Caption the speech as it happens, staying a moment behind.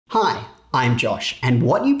Hi, I'm Josh, and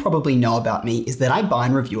what you probably know about me is that I buy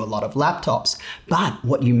and review a lot of laptops. But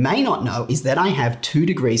what you may not know is that I have 2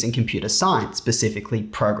 degrees in computer science, specifically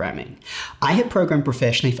programming. I have programmed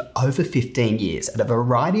professionally for over 15 years at a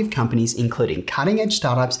variety of companies, including cutting-edge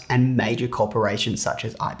startups and major corporations such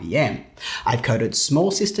as IBM. I've coded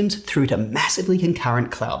small systems through to massively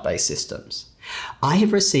concurrent cloud-based systems. I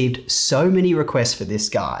have received so many requests for this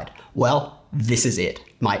guide. Well, this is it.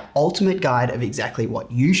 My ultimate guide of exactly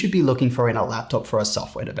what you should be looking for in a laptop for a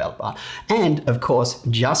software developer. And of course,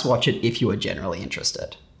 just watch it if you are generally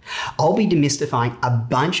interested. I'll be demystifying a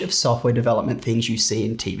bunch of software development things you see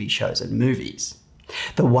in TV shows and movies.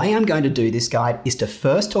 The way I'm going to do this guide is to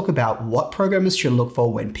first talk about what programmers should look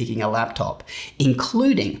for when picking a laptop,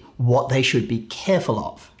 including what they should be careful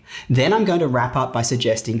of. Then I'm going to wrap up by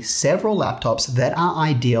suggesting several laptops that are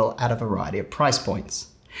ideal at a variety of price points.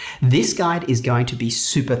 This guide is going to be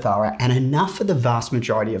super thorough and enough for the vast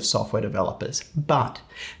majority of software developers, but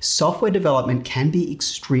software development can be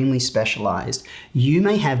extremely specialized. You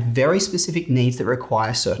may have very specific needs that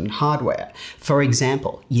require certain hardware. For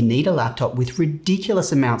example, you need a laptop with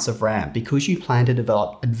ridiculous amounts of RAM because you plan to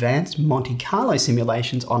develop advanced Monte Carlo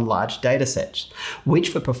simulations on large datasets, which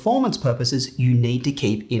for performance purposes you need to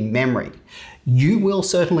keep in memory. You will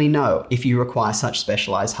certainly know if you require such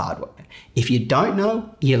specialized hardware. If you don't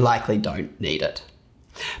know, you likely don't need it.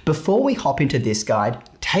 Before we hop into this guide,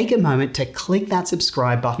 take a moment to click that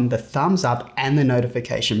subscribe button, the thumbs up, and the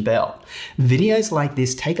notification bell. Videos like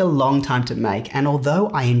this take a long time to make, and although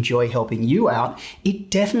I enjoy helping you out,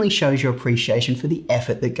 it definitely shows your appreciation for the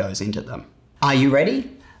effort that goes into them. Are you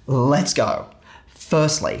ready? Let's go.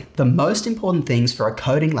 Firstly, the most important things for a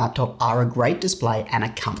coding laptop are a great display and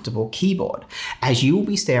a comfortable keyboard, as you will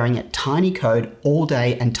be staring at tiny code all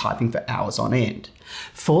day and typing for hours on end.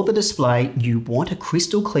 For the display, you want a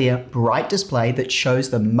crystal clear, bright display that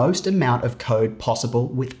shows the most amount of code possible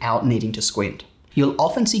without needing to squint. You'll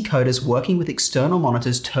often see coders working with external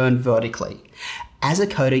monitors turned vertically. As a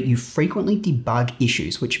coder, you frequently debug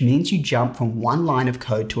issues, which means you jump from one line of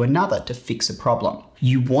code to another to fix a problem.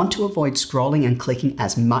 You want to avoid scrolling and clicking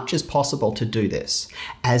as much as possible to do this,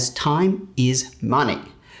 as time is money.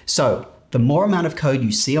 So the more amount of code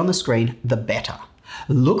you see on the screen, the better.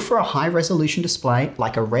 Look for a high resolution display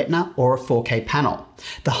like a Retina or a 4K panel.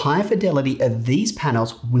 The higher fidelity of these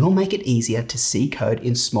panels will make it easier to see code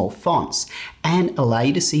in small fonts and allow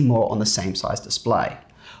you to see more on the same size display.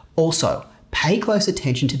 Also, pay close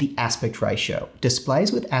attention to the aspect ratio.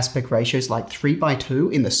 Displays with aspect ratios like 3:2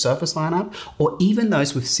 in the Surface lineup, or even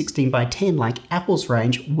those with 16:10 like Apple's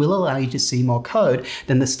range, will allow you to see more code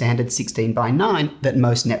than the standard 16:9 that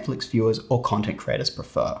most Netflix viewers or content creators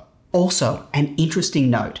prefer. Also, an interesting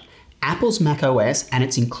note, Apple's macOS and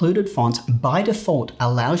its included fonts by default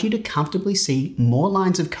allows you to comfortably see more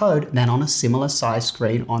lines of code than on a similar size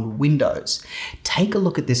screen on Windows. Take a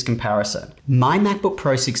look at this comparison. My MacBook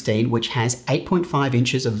Pro 16, which has 8.5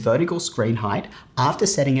 inches of vertical screen height, after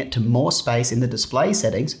setting it to more space in the display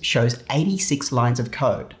settings, shows 86 lines of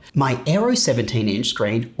code. My Aero 17-inch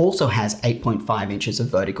screen also has 8.5 inches of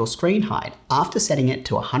vertical screen height. After setting it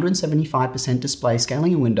to 175% display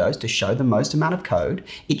scaling in Windows to show the most amount of code,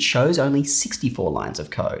 it shows only 64 lines of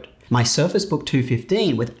code. My Surface Book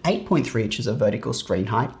 215 with 8.3 inches of vertical screen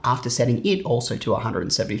height, after setting it also to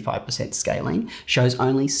 175% scaling, shows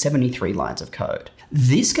only 73 lines of code.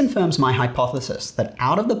 This confirms my hypothesis that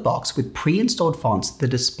out of the box with pre-installed fonts, the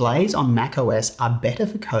displays on macOS are better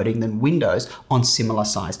for coding than Windows on similar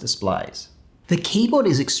sized displays. The keyboard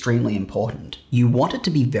is extremely important. You want it to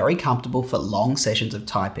be very comfortable for long sessions of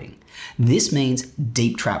typing. This means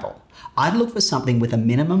deep travel. I'd look for something with a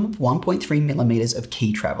minimum of 1.3 millimeters of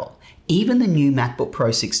key travel. Even the new MacBook Pro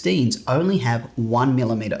 16s only have 1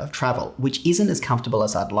 millimeter of travel, which isn't as comfortable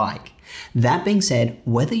as I'd like. That being said,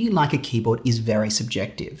 whether you like a keyboard is very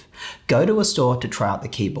subjective. Go to a store to try out the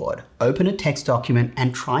keyboard, open a text document,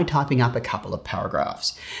 and try typing up a couple of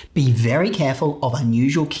paragraphs. Be very careful of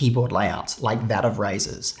unusual keyboard layouts like that of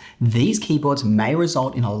Razer's. These keyboards may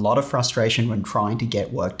result in a lot of frustration when trying to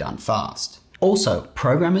get work done fast. Also,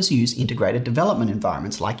 programmers use integrated development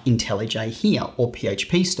environments like IntelliJ here or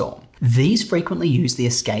PHP Storm. These frequently use the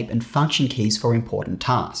escape and function keys for important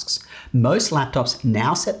tasks. Most laptops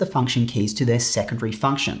now set the function keys to their secondary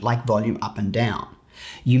function, like volume up and down.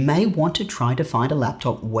 You may want to try to find a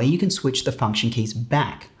laptop where you can switch the function keys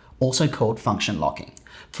back, also called function locking.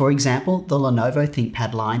 For example, the Lenovo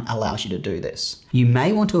ThinkPad line allows you to do this. You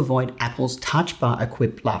may want to avoid Apple's Touch Bar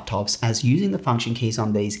equipped laptops, as using the function keys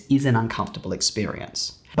on these is an uncomfortable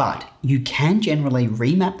experience. But you can generally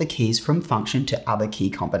remap the keys from function to other key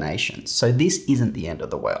combinations, so this isn't the end of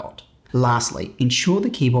the world. Lastly, ensure the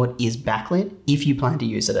keyboard is backlit if you plan to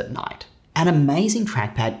use it at night. An amazing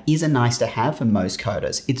trackpad is a nice to have for most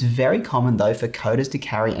coders. It's very common though for coders to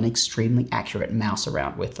carry an extremely accurate mouse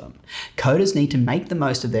around with them. Coders need to make the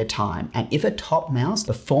most of their time, and if a top mouse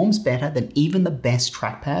performs better than even the best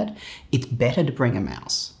trackpad, it's better to bring a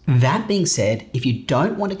mouse. That being said, if you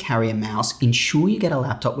don't want to carry a mouse, ensure you get a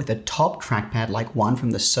laptop with a top trackpad like one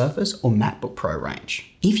from the Surface or MacBook Pro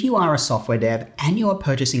range. If you are a software dev and you are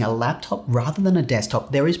purchasing a laptop rather than a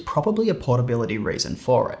desktop, there is probably a portability reason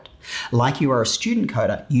for it. Like you are a student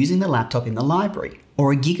coder using the laptop in the library,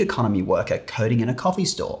 or a gig economy worker coding in a coffee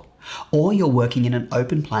store, or you're working in an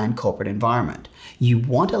open plan corporate environment. You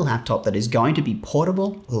want a laptop that is going to be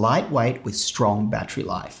portable, lightweight, with strong battery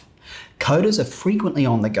life. Coders are frequently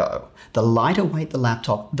on the go. The lighter weight the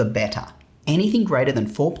laptop, the better. Anything greater than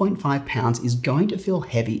 4.5 pounds is going to feel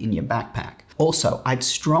heavy in your backpack. Also, I'd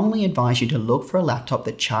strongly advise you to look for a laptop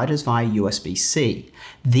that charges via USB-C.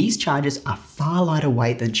 These chargers are far lighter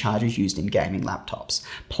weight than chargers used in gaming laptops.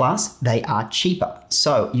 Plus, they are cheaper,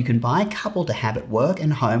 so you can buy a couple to have at work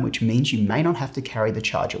and home, which means you may not have to carry the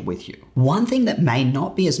charger with you. One thing that may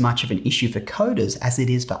not be as much of an issue for coders as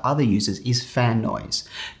it is for other users is fan noise.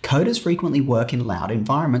 Coders frequently work in loud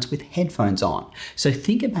environments with headphones on, so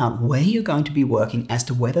think about where you're going to be working as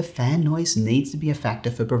to whether fan noise needs to be a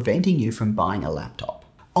factor for preventing you from buying a laptop.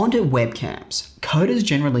 Onto webcams. Coders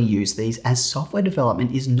generally use these as software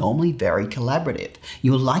development is normally very collaborative.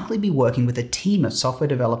 You'll likely be working with a team of software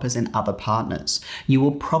developers and other partners. You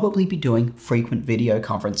will probably be doing frequent video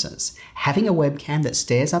conferences. Having a webcam that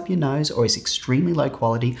stares up your nose or is extremely low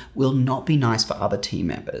quality will not be nice for other team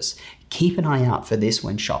members. Keep an eye out for this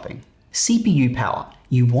when shopping. CPU power.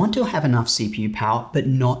 You want to have enough CPU power, but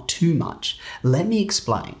not too much. Let me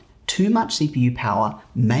explain. Too much CPU power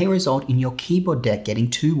may result in your keyboard deck getting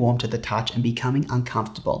too warm to the touch and becoming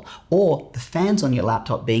uncomfortable, or the fans on your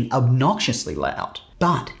laptop being obnoxiously loud.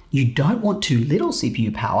 But you don't want too little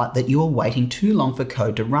CPU power that you are waiting too long for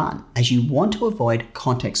code to run, as you want to avoid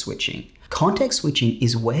context switching. Context switching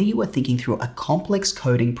is where you are thinking through a complex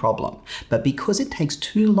coding problem, but because it takes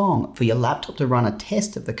too long for your laptop to run a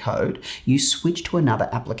test of the code, you switch to another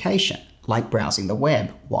application, like browsing the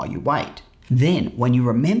web while you wait. Then, when you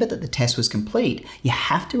remember that the test was complete, you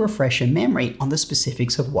have to refresh your memory on the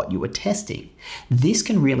specifics of what you were testing. This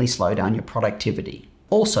can really slow down your productivity.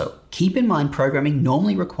 Also, keep in mind programming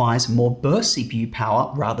normally requires more burst CPU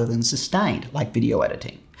power rather than sustained, like video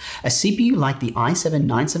editing. A CPU like the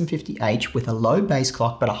i7-9750H with a low base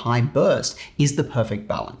clock but a high burst is the perfect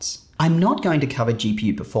balance. I'm not going to cover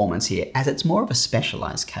GPU performance here as it's more of a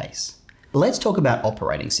specialized case. Let's talk about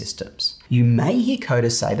operating systems. You may hear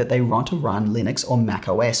coders say that they want to run Linux or Mac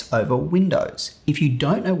OS over Windows. If you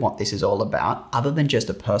don't know what this is all about, other than just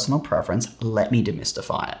a personal preference, let me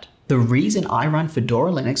demystify it. The reason I run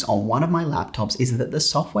Fedora Linux on one of my laptops is that the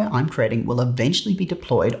software I'm creating will eventually be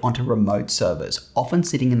deployed onto remote servers, often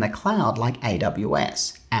sitting in the cloud like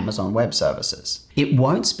AWS, Amazon Web Services. It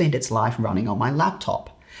won't spend its life running on my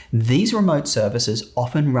laptop. These remote services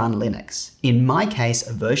often run Linux. In my case,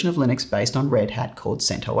 a version of Linux based on Red Hat called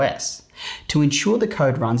CentOS. To ensure the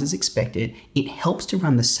code runs as expected, it helps to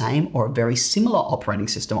run the same or a very similar operating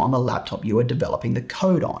system on the laptop you are developing the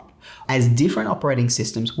code on. As different operating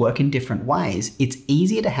systems work in different ways, it's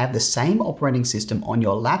easier to have the same operating system on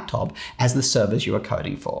your laptop as the servers you are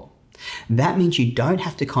coding for. That means you don't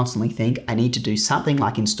have to constantly think, I need to do something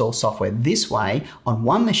like install software this way on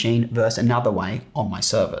one machine versus another way on my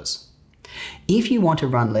servers. If you want to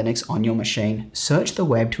run Linux on your machine, search the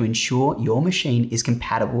web to ensure your machine is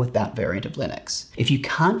compatible with that variant of Linux. If you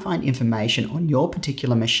can't find information on your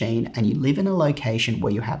particular machine and you live in a location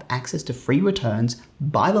where you have access to free returns,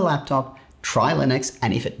 buy the laptop, try Linux,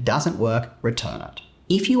 and if it doesn't work, return it.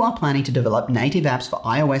 If you are planning to develop native apps for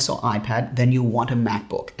iOS or iPad, then you'll want a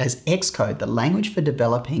MacBook, as Xcode, the language for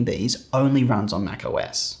developing these, only runs on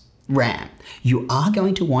macOS. RAM. You are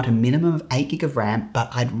going to want a minimum of 8 GB of RAM, but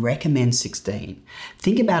I'd recommend 16.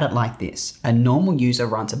 Think about it like this. A normal user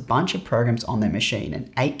runs a bunch of programs on their machine,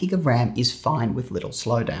 and 8 GB of RAM is fine with little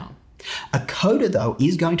slowdown. A coder, though,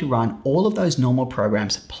 is going to run all of those normal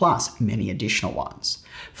programs plus many additional ones.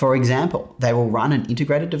 For example, they will run an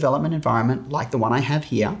integrated development environment like the one I have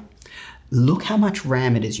here. Look how much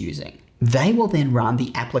RAM it is using. They will then run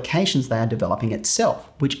the applications they are developing itself,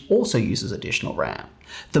 which also uses additional RAM.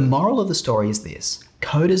 The moral of the story is this: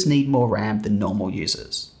 coders need more RAM than normal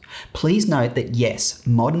users. Please note that yes,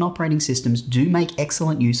 modern operating systems do make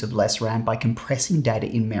excellent use of less RAM by compressing data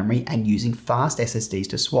in memory and using fast SSDs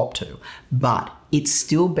to swap to, but it's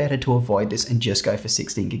still better to avoid this and just go for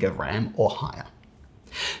 16 GB of RAM or higher.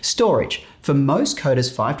 Storage. For most coders,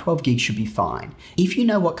 512 gigs should be fine. If you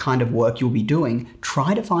know what kind of work you'll be doing,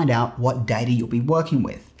 try to find out what data you'll be working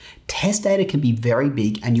with. Test data can be very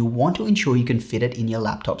big and you'll want to ensure you can fit it in your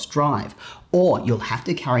laptop's drive, or you'll have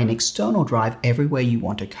to carry an external drive everywhere you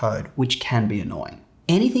want to code, which can be annoying.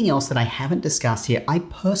 Anything else that I haven't discussed here, I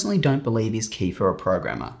personally don't believe is key for a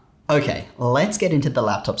programmer. Okay, let's get into the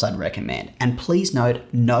laptops I'd recommend, and please note,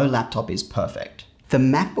 no laptop is perfect. The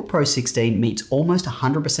MacBook Pro 16 meets almost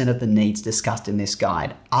 100% of the needs discussed in this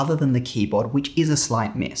guide, other than the keyboard, which is a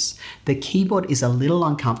slight miss. The keyboard is a little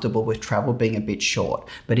uncomfortable with travel being a bit short,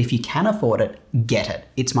 but if you can afford it, get it.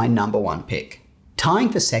 It's my #1 pick. Tying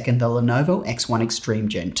for second, the Lenovo X1 Extreme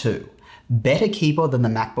Gen 2. Better keyboard than the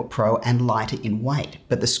MacBook Pro and lighter in weight,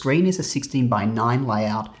 but the screen is a 16:9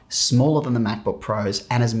 layout, smaller than the MacBook Pros,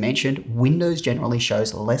 and as mentioned, Windows generally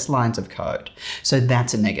shows less lines of code, so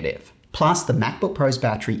that's a negative. Plus, the MacBook Pro's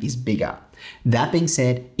battery is bigger. That being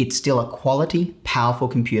said, it's still a quality, powerful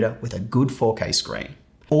computer with a good 4K screen.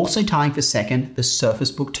 Also tying for second, the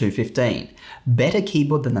Surface Book 215. Better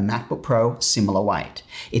keyboard than the MacBook Pro, similar weight.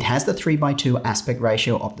 It has the 3:2 aspect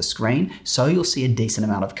ratio of the screen, so you'll see a decent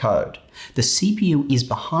amount of code. The CPU is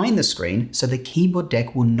behind the screen, so the keyboard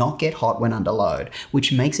deck will not get hot when under load,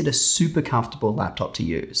 which makes it a super comfortable laptop to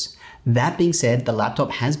use. That being said, the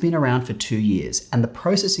laptop has been around for 2 years, and the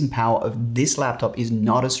processing power of this laptop is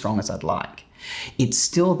not as strong as I'd like. It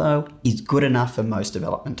still, though, is good enough for most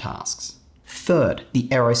development tasks. Third, the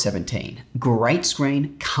Aero 17. Great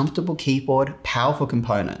screen, comfortable keyboard, powerful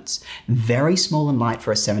components. Very small and light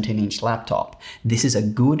for a 17-inch laptop. This is a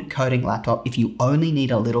good coding laptop if you only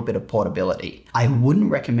need a little bit of portability. I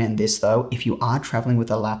wouldn't recommend this though if you are traveling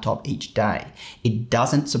with a laptop each day. It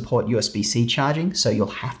doesn't support USB-C charging, so you'll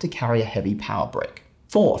have to carry a heavy power brick.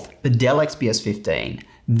 Fourth, the Dell XPS 15.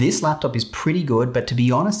 This laptop is pretty good, but to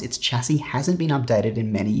be honest, its chassis hasn't been updated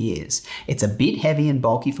in many years. It's a bit heavy and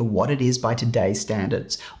bulky for what it is by today's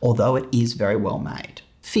standards, although it is very well made.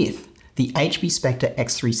 Fifth, the HP Spectre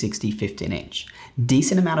X360 15-inch.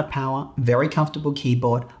 Decent amount of power, very comfortable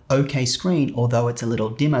keyboard, okay screen, although it's a little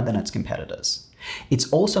dimmer than its competitors. It's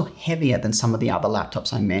also heavier than some of the other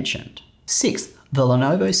laptops I mentioned. Sixth, the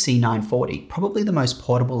Lenovo C940, probably the most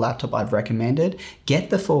portable laptop I've recommended. Get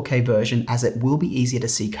the 4K version as it will be easier to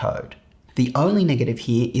see code. The only negative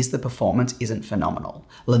here is the performance isn't phenomenal.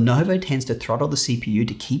 Lenovo tends to throttle the CPU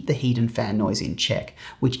to keep the heat and fan noise in check,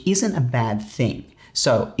 which isn't a bad thing.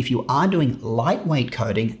 So if you are doing lightweight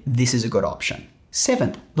coding, this is a good option.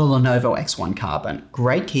 Seventh, the Lenovo X1 Carbon.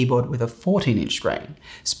 Great keyboard with a 14-inch screen.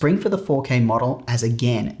 Spring for the 4K model, as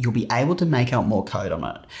again, you'll be able to make out more code on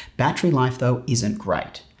it. Battery life though isn't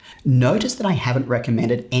great. Notice that I haven't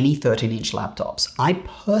recommended any 13-inch laptops. I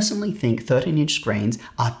personally think 13-inch screens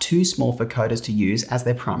are too small for coders to use as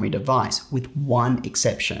their primary device, with one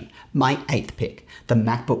exception, my 8th pick, the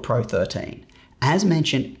MacBook Pro 13. As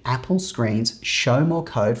mentioned, Apple screens show more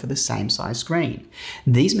code for the same size screen.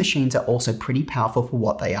 These machines are also pretty powerful for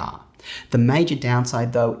what they are. The major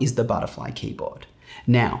downside though is the butterfly keyboard.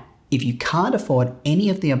 Now, if you can't afford any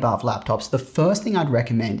of the above laptops, the first thing I'd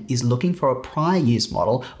recommend is looking for a prior year's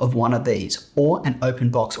model of one of these, or an open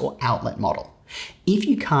box or outlet model. If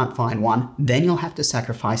you can't find one, then you'll have to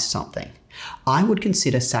sacrifice something. I would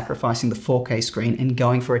consider sacrificing the 4K screen and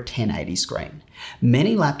going for a 1080 screen.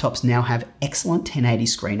 Many laptops now have excellent 1080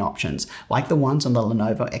 screen options, like the ones on the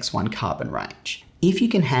Lenovo X1 Carbon range. If you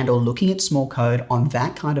can handle looking at small code on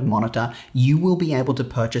that kind of monitor, you will be able to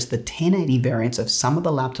purchase the 1080 variants of some of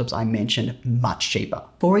the laptops I mentioned much cheaper.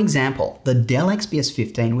 For example, the Dell XPS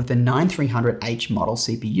 15 with the 9300H model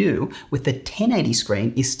CPU with the 1080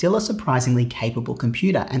 screen is still a surprisingly capable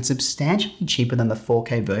computer and substantially cheaper than the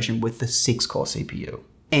 4K version with the 6-core CPU.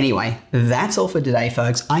 Anyway, that's all for today,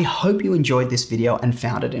 folks. I hope you enjoyed this video and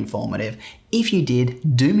found it informative. If you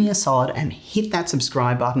did, do me a solid and hit that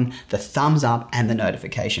subscribe button, the thumbs up, and the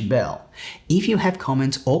notification bell. If you have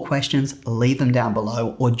comments or questions, leave them down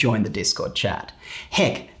below or join the Discord chat.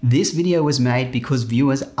 Heck, this video was made because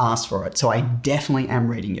viewers asked for it, so I definitely am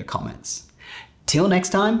reading your comments. Till next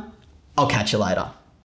time, I'll catch you later.